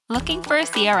Looking for a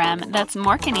CRM that's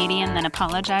more Canadian than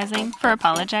apologizing for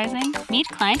apologizing? Meet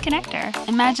Client Connector.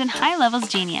 Imagine high levels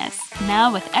genius,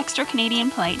 now with extra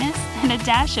Canadian politeness and a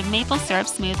dash of maple syrup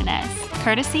smoothness.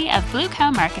 Courtesy of Blue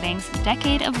Cow Marketing's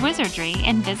decade of wizardry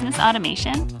in business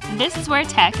automation, this is where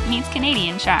tech meets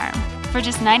Canadian charm. For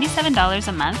just $97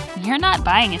 a month, you're not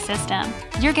buying a system.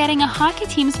 You're getting a hockey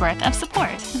team's worth of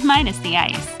support, minus the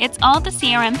ice. It's all the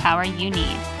CRM power you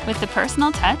need, with the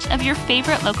personal touch of your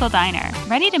favorite local diner,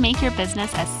 ready to make your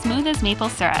business as smooth as maple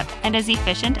syrup and as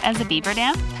efficient as a beaver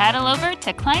dam. Paddle over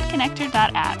to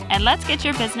clientconnector.app and let's get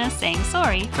your business saying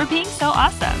sorry for being so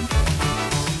awesome.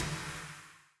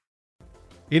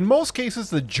 In most cases,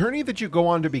 the journey that you go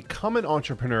on to become an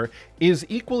entrepreneur is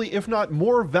equally, if not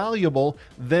more valuable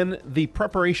than the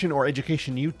preparation or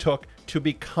education you took to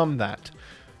become that.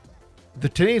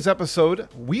 Today's episode,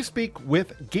 we speak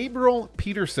with Gabriel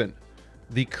Peterson,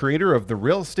 the creator of the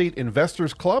Real Estate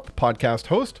Investors Club, podcast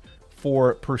host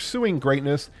for Pursuing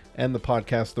Greatness, and the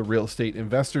podcast, The Real Estate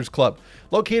Investors Club.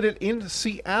 Located in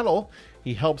Seattle,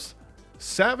 he helps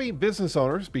savvy business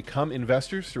owners become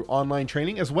investors through online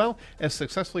training, as well as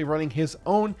successfully running his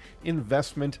own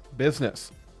investment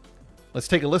business. Let's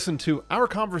take a listen to our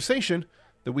conversation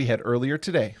that we had earlier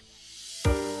today.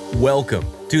 Welcome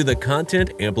to the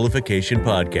Content Amplification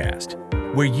Podcast,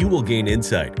 where you will gain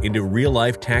insight into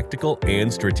real-life tactical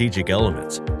and strategic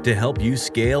elements to help you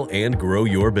scale and grow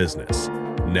your business.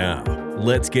 Now,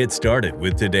 let's get started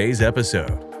with today's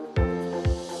episode.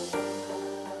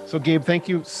 So Gabe, thank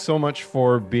you so much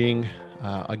for being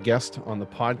a guest on the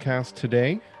podcast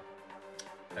today.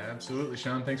 Absolutely,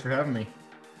 Sean. Thanks for having me.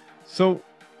 So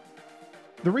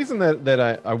the reason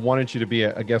that I wanted you to be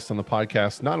a guest on the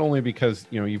podcast, not only because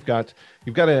you've got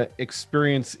an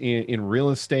experience in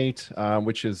real estate,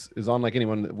 which is unlike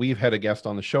anyone that we've had a guest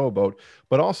on the show about,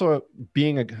 but also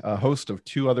being a host of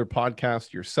two other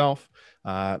podcasts yourself.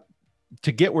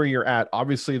 To get where you're at,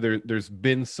 obviously there's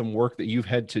been some work that you've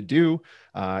had to do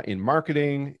in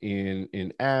marketing,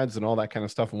 in ads, and all that kind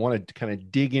of stuff. And wanted to kind of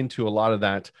dig into a lot of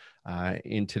that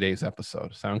in today's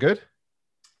episode. Sound good?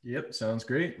 Yep, sounds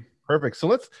great. Perfect. So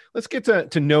let's get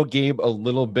to know Gabe a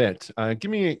little bit.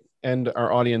 Give me and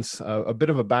our audience a bit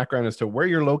of a background as to where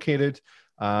you're located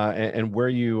and where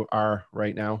you are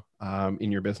right now in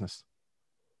your business.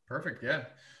 Perfect. Yeah.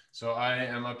 So I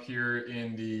am up here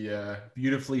in the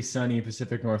beautifully sunny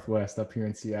Pacific Northwest, up here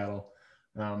in Seattle.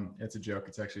 It's a joke.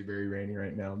 It's actually very rainy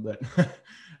right now, but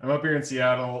I'm up here in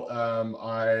Seattle.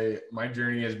 My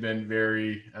journey has been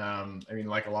very,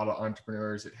 like a lot of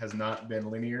entrepreneurs, it has not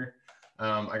been linear.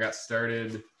 I got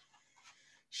started,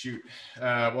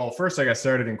 first I got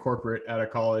started in corporate out of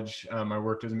college. I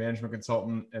worked as a management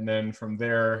consultant, and then from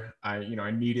there,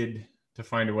 I needed to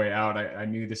find a way out. I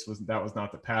knew that was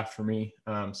not the path for me.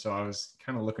 So I was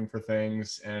kind of looking for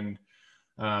things, and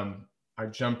I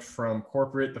jumped from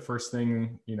corporate. The first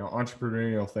thing,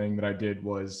 entrepreneurial thing that I did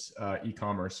was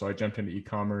e-commerce. So I jumped into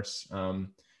e-commerce and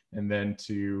then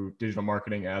to digital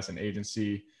marketing as an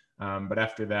agency. But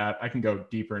after that, I can go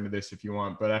deeper into this if you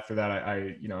want. But after that,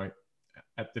 I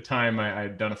at the time I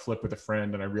had done a flip with a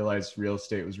friend, and I realized real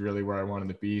estate was really where I wanted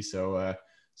to be. So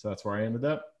that's where I ended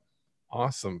up.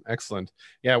 Awesome. Excellent.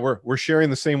 Yeah, we're sharing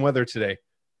the same weather today.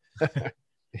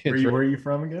 Where are you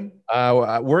from again?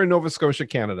 We're in Nova Scotia,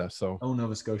 Canada. So. Oh,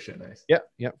 Nova Scotia. Nice.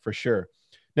 Yeah, for sure.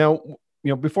 Now,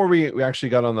 before we actually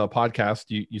got on the podcast,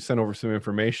 you sent over some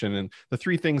information, and the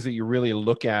three things that you really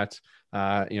look at,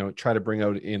 try to bring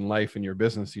out in life in your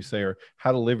business, you say, are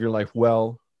how to live your life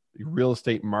well, real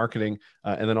estate, marketing,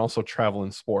 and then also travel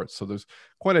and sports. So there's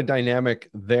quite a dynamic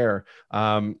there.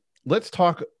 Let's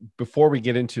talk before we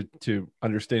get into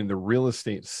understanding the real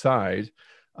estate side,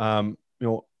 from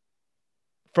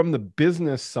the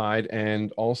business side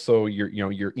and also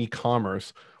your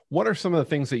e-commerce. What are some of the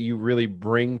things that you really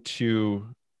bring to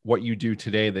what you do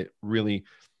today that really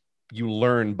you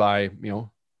learn by,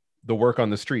 the work on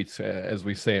the streets, as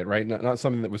we say it, right? Not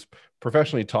something that was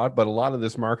professionally taught, but a lot of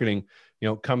this marketing,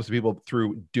 comes to people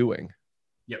through doing.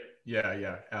 Yep.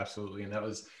 Yeah, absolutely. And that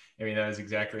is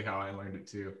exactly how I learned it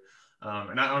too.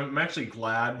 And I'm actually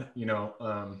glad,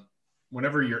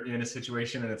 whenever you're in a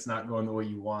situation and it's not going the way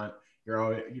you want, you're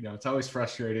always, it's always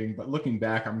frustrating, but looking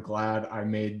back, I'm glad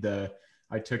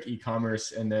I took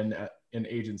e-commerce and then an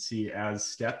agency as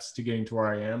steps to getting to where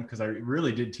I am. Cause it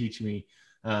really did teach me,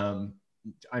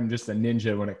 I'm just a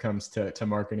ninja when it comes to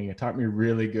marketing. It taught me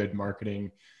really good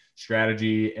marketing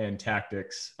strategy and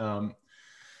tactics.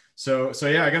 So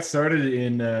yeah, I got started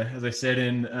in, as I said,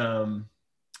 in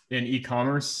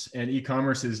e-commerce, and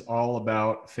e-commerce is all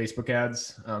about Facebook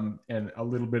ads, and a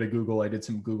little bit of Google. I did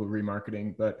some Google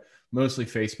remarketing, but mostly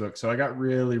Facebook. So I got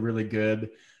really, really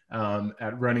good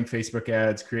at running Facebook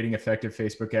ads, creating effective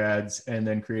Facebook ads, and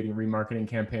then creating remarketing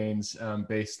campaigns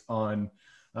based on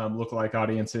lookalike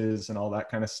audiences and all that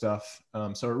kind of stuff.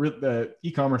 The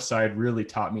e-commerce side really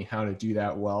taught me how to do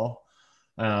that well.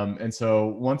 And so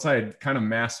once I had kind of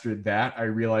mastered that, I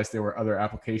realized there were other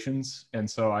applications. And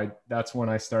so that's when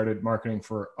I started marketing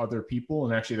for other people.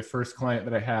 And actually the first client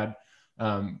that I had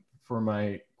for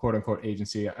my quote unquote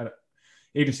agency,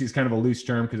 agency is kind of a loose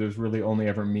term because it was really only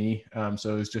ever me.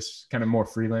 So it was just kind of more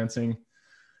freelancing.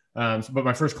 But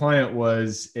my first client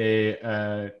was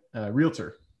a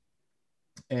realtor.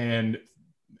 And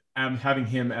having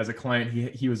him as a client,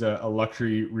 he was a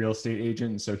luxury real estate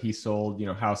agent. So he sold,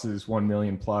 houses 1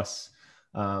 million plus.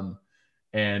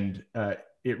 It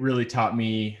really taught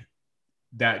me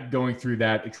that going through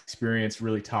that experience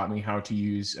really taught me how to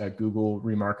use Google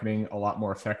remarketing a lot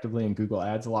more effectively and Google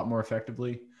ads a lot more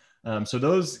effectively. So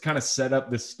those kind of set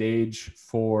up the stage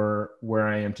for where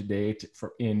I am today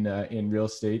in real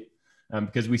estate.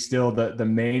 Because we still, the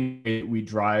main way we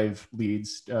drive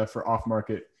leads for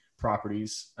off-market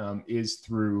properties is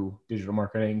through digital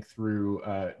marketing, through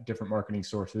different marketing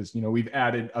sources. We've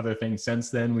added other things since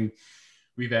then.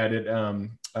 We've added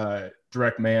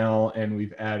direct mail, and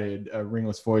we've added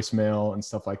ringless voicemail and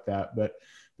stuff like that.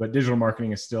 But digital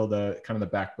marketing is still the kind of the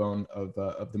backbone of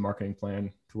the marketing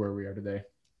plan to where we are today.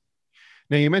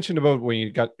 Now, you mentioned about when you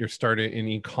got your start in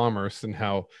e-commerce and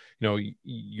how,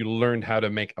 you learned how to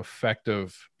make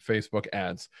effective Facebook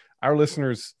ads. Our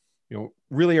listeners,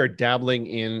 really are dabbling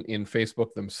in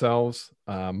Facebook themselves,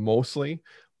 mostly.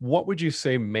 What would you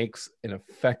say makes an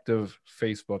effective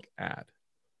Facebook ad?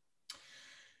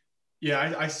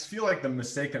 Yeah, I feel like the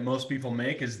mistake that most people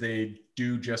make is they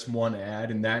do just one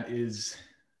ad, and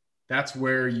that's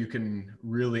where you can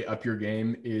really up your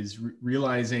game, is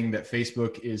realizing that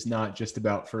Facebook is not just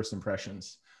about first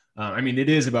impressions. It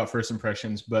is about first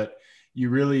impressions, but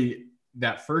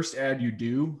that first ad you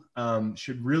do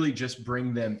should really just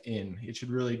bring them in. It should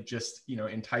really just,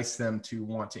 entice them to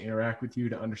want to interact with you,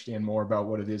 to understand more about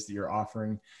what it is that you're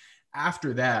offering.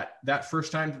 After that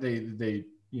first time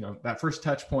that first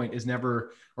touch point is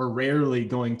never or rarely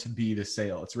going to be the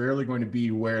sale. It's rarely going to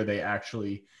be where they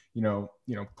actually,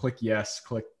 click yes,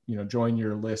 click, join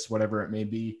your list, whatever it may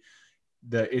be.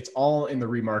 It's all in the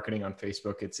remarketing on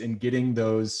Facebook. It's in getting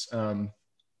those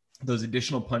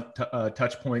additional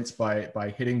touch points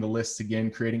by hitting the lists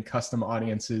again, creating custom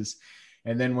audiences.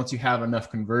 And then once you have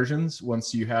enough conversions,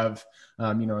 once you have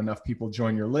enough people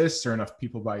join your list or enough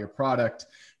people buy your product,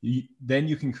 then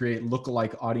you can create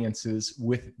lookalike audiences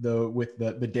with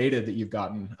the data that you've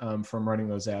gotten from running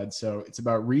those ads. So it's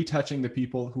about retouching the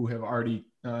people who have already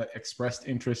expressed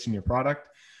interest in your product.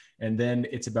 And then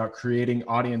it's about creating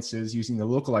audiences using the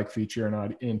lookalike feature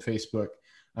in Facebook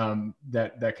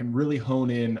that can really hone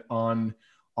in on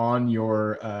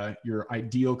your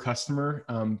ideal customer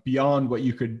beyond what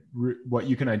you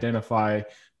can identify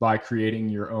by creating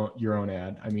your own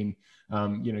ad.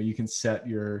 You can set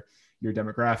your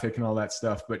demographic and all that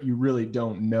stuff, but you really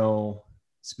don't know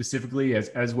specifically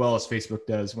as well as Facebook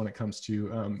does when it comes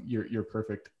to your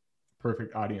perfect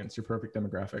audience, your perfect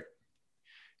demographic.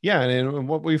 Yeah, and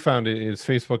what we found is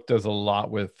Facebook does a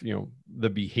lot with the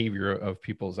behavior of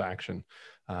people's action,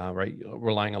 right?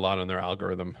 Relying a lot on their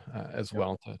algorithm as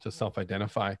well to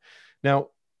self-identify. Now,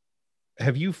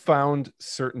 have you found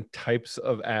certain types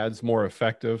of ads more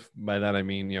effective? By that I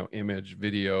mean, image,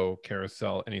 video,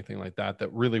 carousel, anything like that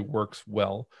really works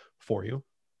well for you?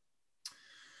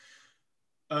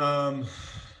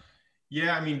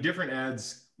 Yeah, different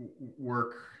ads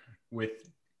work with.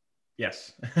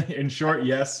 Yes. In short,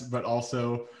 yes, but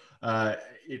also,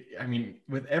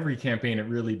 with every campaign, it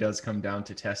really does come down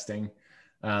to testing,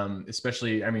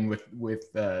 especially, with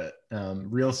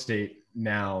real estate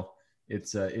now,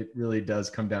 it really does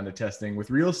come down to testing.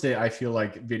 With real estate, I feel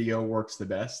like video works the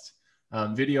best.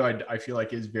 Video, I feel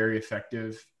like is very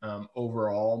effective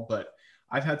overall, but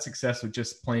I've had success with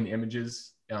just plain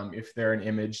images. If they're an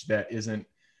image that isn't,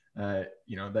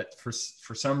 that for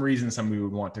some reason somebody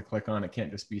would want to click on, it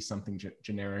can't just be something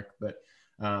generic, but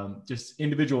just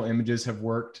individual images have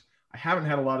worked. I haven't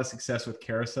had a lot of success with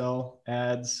carousel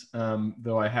ads,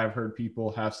 though I have heard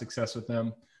people have success with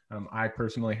them. I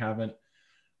personally haven't,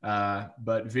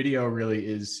 but video really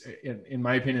is, in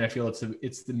my opinion, I feel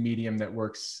it's the medium that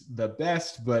works the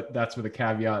best, but that's with a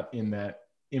caveat in that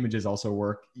images also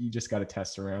work. You just got to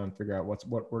test around, figure out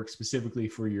what works specifically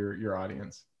for your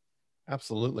audience.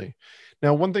 Absolutely.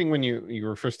 Now, one thing when you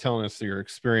were first telling us your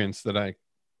experience that I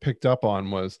picked up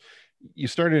on was, you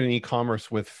started in e-commerce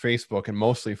with Facebook, and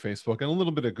mostly Facebook and a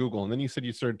little bit of Google. And then you said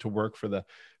you started to work for that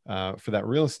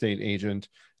real estate agent,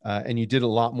 and you did a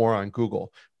lot more on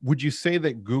Google. Would you say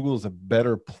that Google is a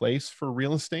better place for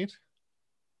real estate?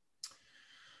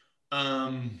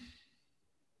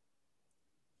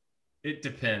 It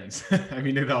depends. I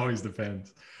mean, it always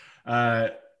depends.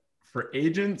 For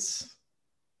agents,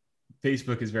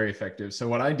 Facebook is very effective. So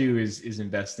what I do is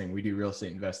investing. We do real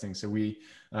estate investing. So we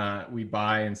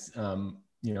buy and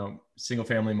single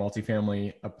family,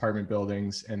 multifamily apartment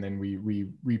buildings, and then we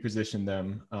reposition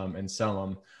them and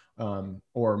sell them,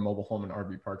 or mobile home and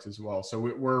RV parks as well. So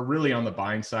we're really on the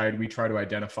buying side. We try to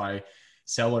identify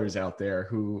sellers out there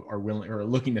who are willing or are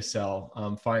looking to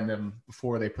sell, find them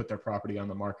before they put their property on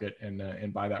the market,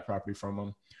 and buy that property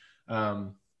from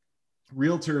them.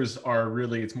 Realtors are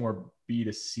really, it's more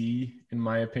B2C in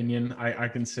my opinion. I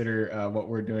consider what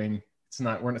we're doing, it's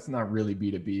not really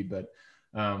B2B, but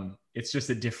it's just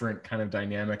a different kind of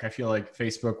dynamic. I feel like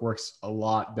Facebook works a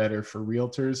lot better for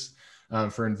realtors.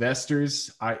 For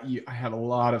investors, I have a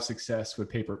lot of success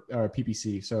with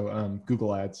PPC, so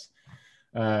Google Ads.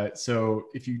 So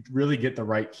if you really get the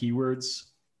right keywords,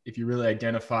 if you really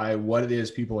identify what it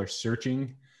is people are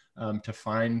searching to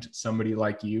find somebody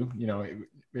like you,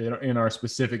 in our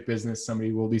specific business,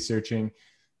 somebody will be searching,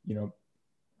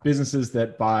 businesses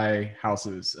that buy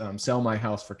houses, sell my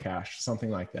house for cash, something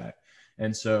like that.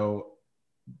 And so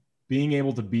being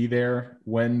able to be there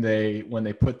when they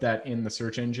put that in the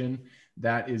search engine,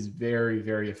 that is very,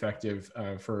 very effective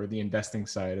for the investing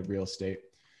side of real estate.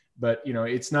 But,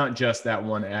 it's not just that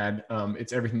one ad.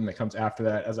 It's everything that comes after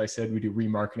that. As I said, we do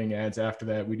remarketing ads after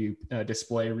that. We do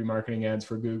display remarketing ads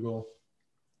for Google.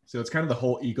 So it's kind of the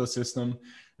whole ecosystem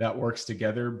that works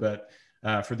together. But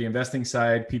for the investing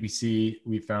side, PPC,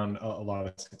 we found a lot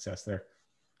of success there.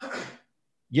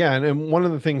 Yeah. And one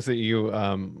of the things that you,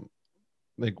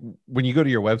 like when you go to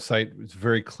your website, it's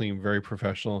very clean, very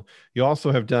professional. You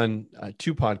also have done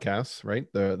 2 podcasts,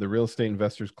 right? The Real Estate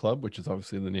Investors Club, which is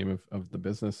obviously the name of the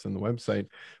business and the website,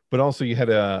 but also you had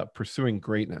a Pursuing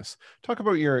Greatness. Talk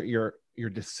about your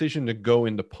decision to go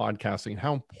into podcasting.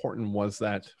 How important was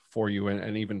that for you,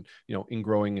 and even, in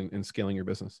growing and scaling your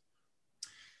business?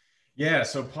 Yeah.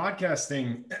 So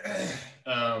podcasting,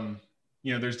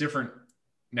 there's different,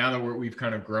 now that we've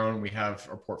kind of grown, we have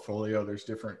our portfolio, there's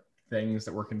different things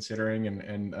that we're considering,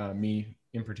 and me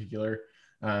in particular.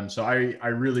 So I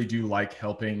really do like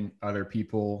helping other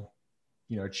people,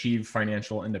 achieve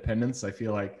financial independence. I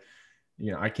feel like,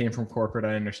 I came from corporate.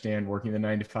 I understand working the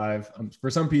 9 to 5.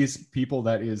 For some people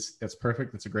that's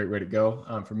perfect. That's a great way to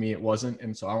go. For me, it wasn't.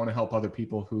 And so I want to help other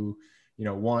people who,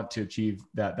 want to achieve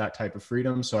that type of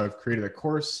freedom. So I've created a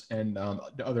course and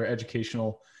other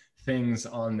educational things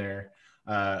on there,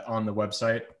 on the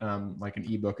website, like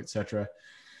an ebook, etc.,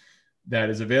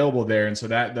 that is available there. And so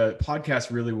that the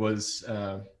podcast really was,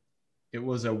 it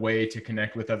was a way to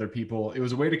connect with other people. It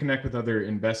was a way to connect with other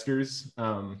investors.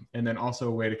 And then also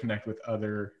a way to connect with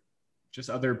other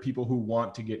people who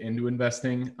want to get into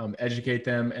investing, educate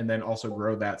them, and then also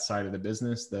grow that side of the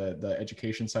business, the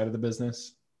education side of the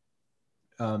business.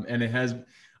 And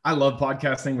I love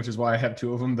podcasting, which is why I have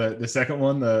 2 of them. The second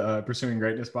one, the Pursuing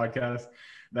Greatness podcast,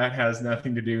 that has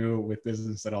nothing to do with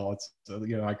business at all.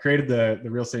 I created the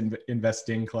Real Estate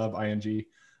Investing Club, ING.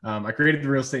 I created the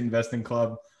Real Estate Investing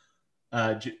Club.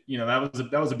 That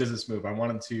was a business move. I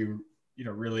wanted to,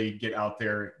 really get out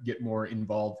there, get more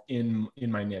involved in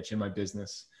my niche, in my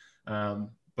business.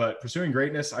 But Pursuing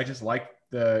Greatness, I just like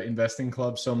the investing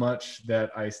club so much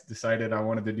that I decided I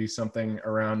wanted to do something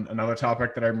around another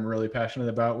topic that I'm really passionate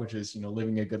about, which is,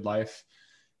 living a good life.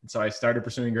 And so I started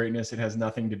Pursuing Greatness. It has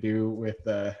nothing to do with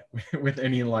with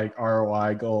any like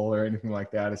ROI goal or anything like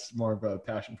that. It's more of a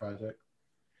passion project.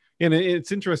 And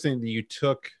it's interesting that you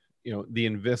took, the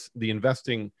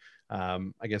investing,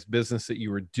 I guess, business that you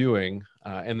were doing,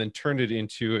 and then turned it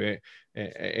into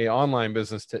a online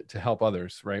business to help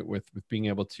others, right? With being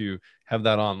able to have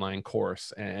that online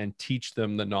course and teach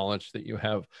them the knowledge that you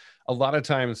have. A lot of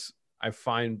times I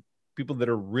find people that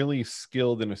are really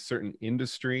skilled in a certain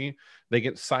industry, they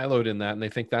get siloed in that and they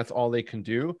think that's all they can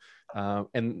do.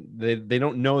 And they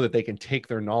don't know that they can take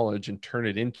their knowledge and turn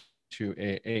it into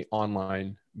a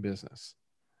online business.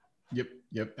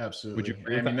 Yep, absolutely. Would you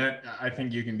agree with that? I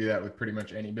think you can do that with pretty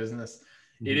much any business.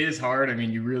 Mm-hmm. It is hard. I mean,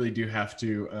 you really do have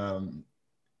to,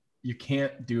 you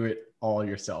can't do it all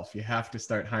yourself. You have to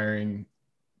start hiring,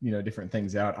 different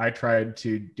things out. I tried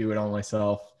to do it all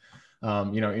myself.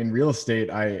 In real estate,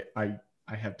 I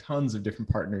have tons of different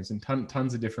partners and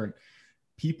tons of different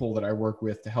people that I work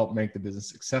with to help make the business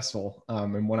successful.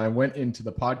 And when I went into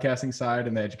the podcasting side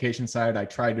and the education side, I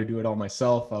tried to do it all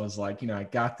myself. I was like, I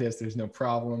got this, there's no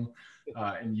problem.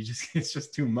 And it's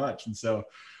just too much. And so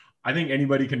I think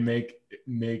anybody can make,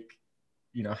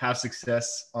 have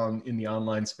success in the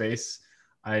online space.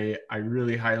 I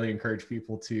really highly encourage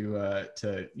people to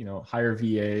hire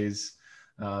VAs.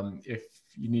 If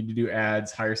you need to do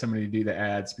ads, hire somebody to do the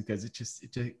ads, because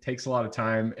it takes a lot of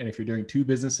time. And if you're doing two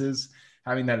businesses,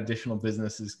 having that additional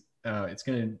business is it's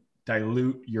going to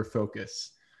dilute your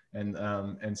focus.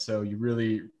 And so you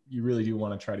really do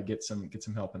want to try to get some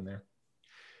help in there.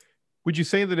 Would you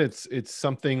say that it's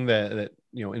something that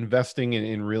investing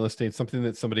in real estate, something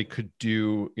that somebody could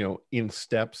do, in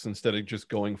steps instead of just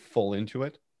going full into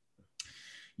it?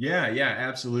 Yeah,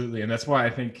 absolutely. And that's why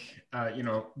I think,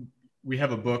 we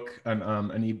have a book,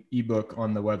 an ebook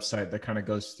on the website that kind of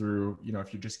goes through,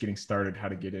 if you're just getting started, how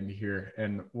to get into here.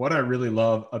 And what I really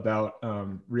love about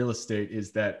real estate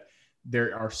is that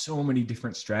there are so many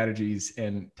different strategies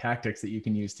and tactics that you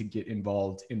can use to get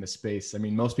involved in the space. I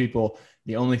mean, most people,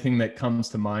 the only thing that comes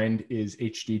to mind is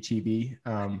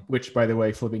HGTV, which, by the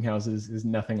way, flipping houses is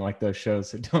nothing like those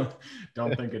shows. So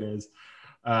don't think it is.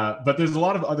 But there's a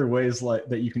lot of other ways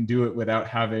that you can do it without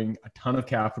having a ton of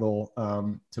capital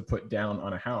to put down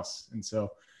on a house. And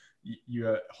so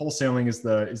wholesaling is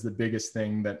the biggest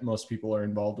thing that most people are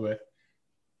involved with.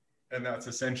 And that's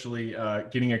essentially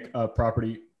getting a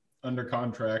property under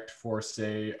contract for,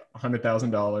 say,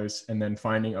 $100,000, and then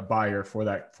finding a buyer for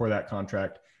that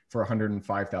contract for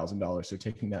 $105,000. So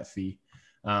taking that fee.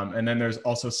 And then there's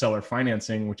also seller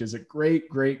financing, which is a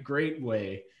great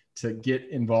way to get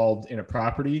involved in a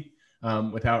property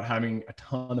without having a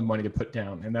ton of money to put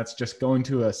down. And that's just going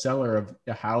to a seller of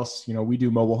a house. We do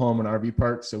mobile home and RV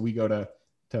parks, so we go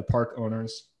to park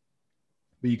owners.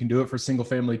 But you can do it for single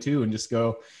family too, and just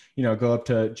go up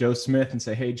to Joe Smith and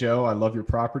say, "Hey, Joe, I love your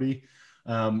property.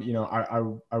 I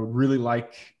would really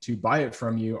like to buy it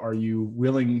from you. Are you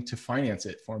willing to finance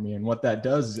it for me?" And what that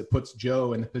does is it puts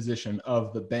Joe in the position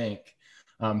of the bank.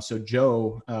 So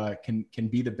Joe can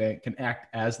be the bank, can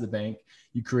act as the bank.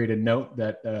 You create a note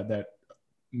that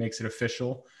makes it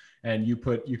official, and you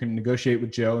can negotiate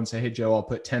with Joe and say, "Hey, Joe, I'll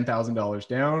put $10,000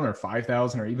 down, or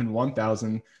 $5,000, or even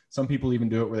 $1,000. Some people even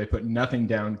do it where they put nothing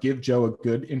down. Give Joe a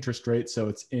good interest rate, so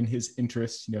it's in his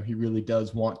interest. He really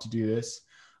does want to do this,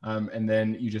 and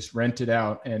then you just rent it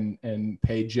out and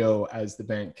pay Joe as the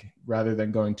bank, rather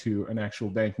than going to an actual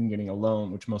bank and getting a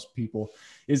loan, which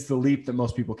is the leap that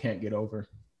most people can't get over.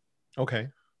 Okay,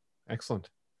 excellent.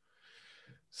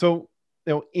 So,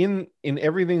 in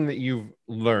everything that you've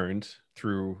learned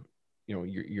through,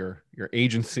 your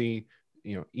agency,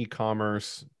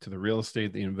 e-commerce, to the real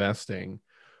estate, the investing,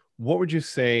 what would you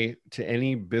say to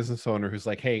any business owner who's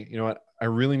like, "Hey, you know what? I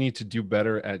really need to do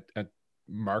better at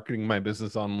marketing my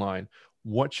business online."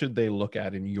 What should they look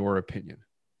at, in your opinion?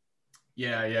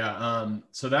 Yeah.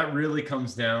 So that really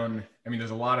comes down. I mean,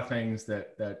 there's a lot of things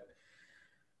that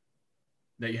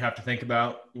you have to think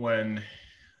about when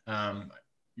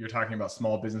you're talking about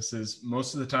small businesses.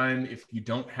 Most of the time, if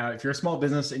you're a small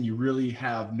business and you really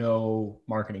have no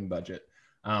marketing budget,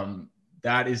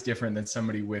 that is different than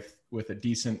somebody with a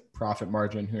decent profit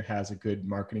margin who has a good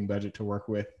marketing budget to work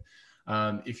with.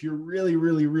 If you're really,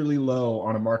 really, really low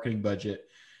on a marketing budget,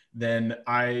 then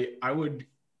I would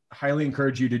highly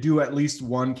encourage you to do at least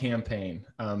one campaign.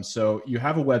 So you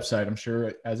have a website. I'm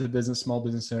sure as a small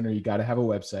business owner, you got to have a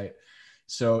website.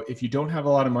 So if you don't have a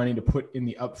lot of money to put in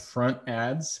the upfront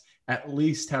ads, at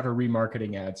least have a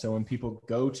remarketing ad. So when people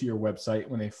go to your website,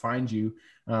 when they find you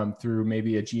through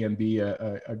maybe a GMB,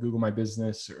 a Google My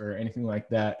Business, or anything like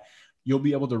that, you'll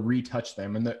be able to retouch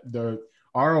them. And the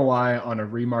ROI on a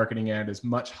remarketing ad is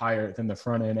much higher than the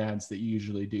front end ads that you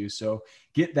usually do. So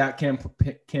get that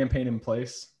campaign in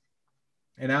place.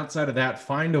 And outside of that,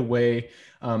 find a way,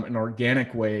 an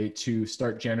organic way to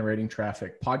start generating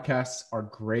traffic. Podcasts are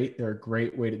great. They're a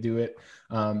great way to do it.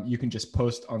 You can just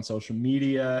post on social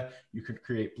media. You can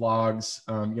create blogs.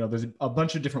 There's a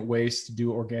bunch of different ways to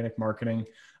do organic marketing.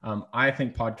 I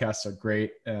think podcasts are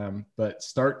great, but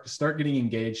start getting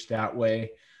engaged that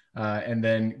way, and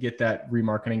then get that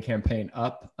remarketing campaign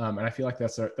up. And I feel like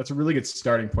that's a really good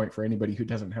starting point for anybody who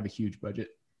doesn't have a huge budget.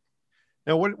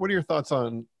 Now, what are your thoughts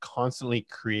on constantly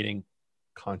creating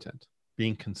content,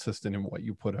 being consistent in what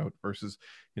you put out versus,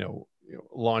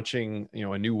 launching,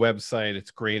 a new website?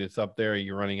 It's great. It's up there.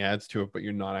 You're running ads to it, but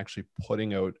you're not actually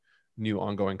putting out new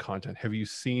ongoing content. Have you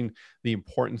seen the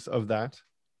importance of that?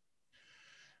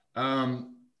 I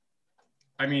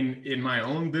mean, in my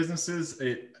own businesses,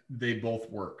 they both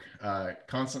work.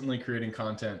 Constantly creating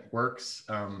content works.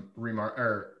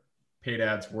 paid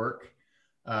ads work.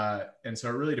 And so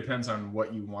it really depends on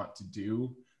what you want to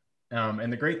do.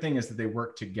 And the great thing is that they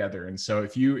work together. And so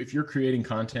if you're creating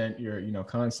content, you're,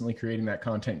 constantly creating that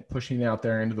content, pushing it out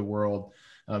there into the world.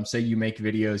 Say you make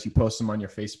videos, you post them on your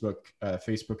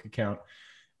Facebook account.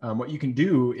 What you can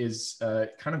do is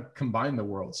kind of combine the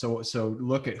world. So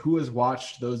look at who has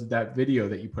watched that video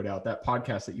that you put out, that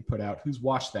podcast that you put out, who's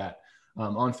watched that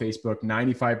on Facebook,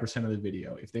 95% of the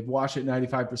video. If they've watched it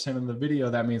 95% of the video,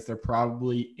 that means they're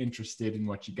probably interested in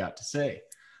what you got to say.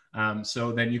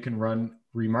 So then you can run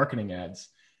remarketing ads.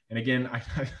 And again,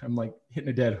 I'm like hitting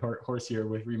a dead horse here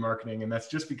with remarketing. And that's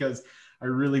just because I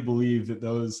really believe that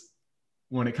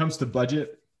when it comes to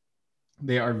budget,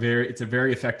 it's a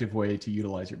very effective way to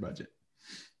utilize your budget.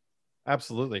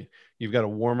 Absolutely. You've got a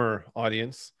warmer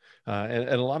audience. And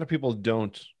a lot of people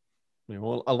don't,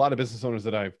 a lot of business owners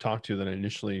that I've talked to that I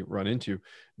initially run into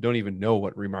don't even know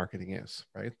what remarketing is,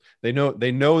 right? They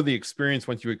know the experience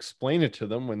once you explain it to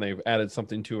them when they've added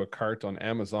something to a cart on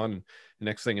Amazon. And the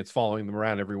next thing it's following them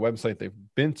around every website they've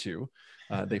been to.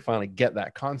 They finally get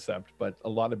that concept, but a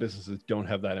lot of businesses don't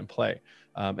have that in play.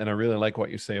 And I really like what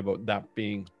you say about that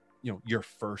being, your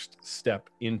first step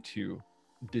into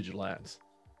digital ads.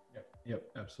 Yep,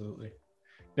 absolutely.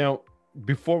 Now,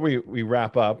 before we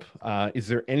wrap up, is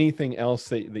there anything else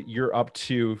that you're up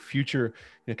to, future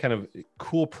kind of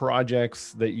cool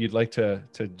projects that you'd like to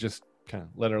just kind of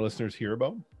let our listeners hear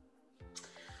about?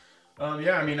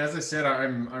 Yeah, I mean, as I said,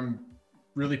 I'm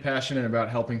really passionate about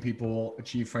helping people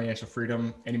achieve financial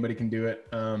freedom. Anybody can do it.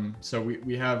 So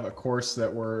we have a course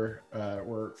that we're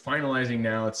finalizing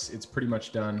now. It's pretty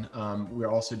much done.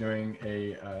 We're also doing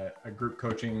a group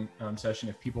coaching session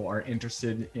if people are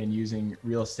interested in using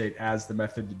real estate as the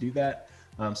method to do that.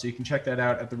 So you can check that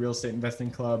out at the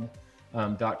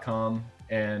realestaiteinvestingclub.com.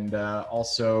 And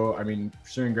also, I mean,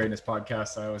 Pursuing Greatness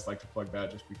podcast, I always like to plug that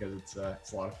just because it's a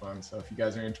lot of fun. So if you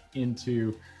guys are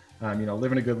into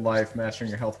living a good life, mastering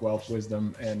your health, wealth,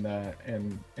 wisdom,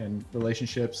 and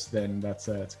relationships, then it's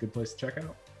a good place to check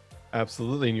out.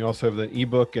 Absolutely. And you also have the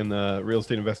ebook and the real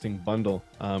estate investing bundle.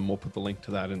 We'll put the link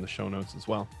to that in the show notes as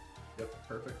well. Yep.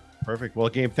 Perfect. Well,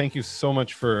 Gabe, thank you so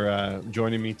much for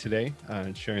joining me today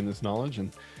and sharing this knowledge.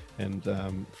 And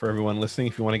for everyone listening,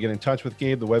 if you want to get in touch with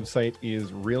Gabe, the website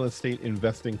is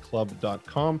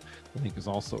realestaiteinvestingclub.com. The link is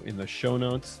also in the show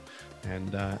notes.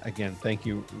 And again, thank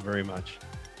you very much.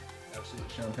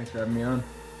 Absolutely, Sean. Thanks for having me on.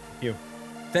 Thank you.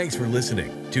 Thanks for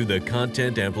listening to the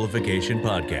Content Amplification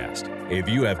Podcast. If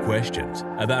you have questions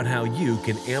about how you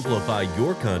can amplify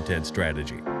your content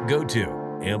strategy, go to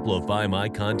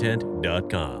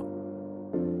amplifymycontent.com.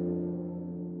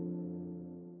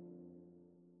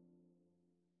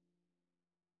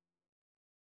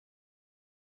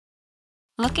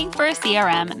 Looking for a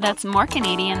CRM that's more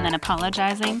Canadian than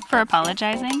apologizing for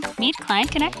apologizing? Meet Client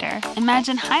Connector.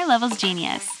 Imagine high levels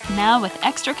genius, now with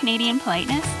extra Canadian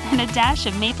politeness and a dash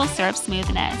of maple syrup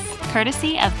smoothness.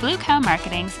 Courtesy of Blue Cow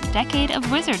Marketing's decade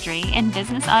of wizardry in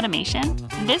business automation,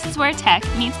 this is where tech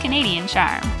meets Canadian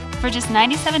charm. For just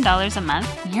 $97 a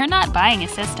month, you're not buying a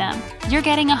system. You're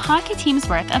getting a hockey team's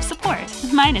worth of support,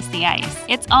 minus the ice.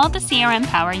 It's all the CRM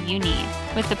power you need,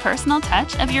 with the personal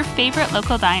touch of your favorite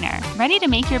local diner, ready to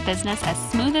make your business as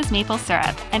smooth as maple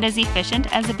syrup and as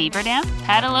efficient as a beaver dam.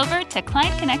 Paddle over to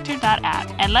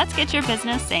clientconnector.app and let's get your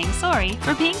business saying sorry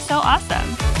for being so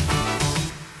awesome.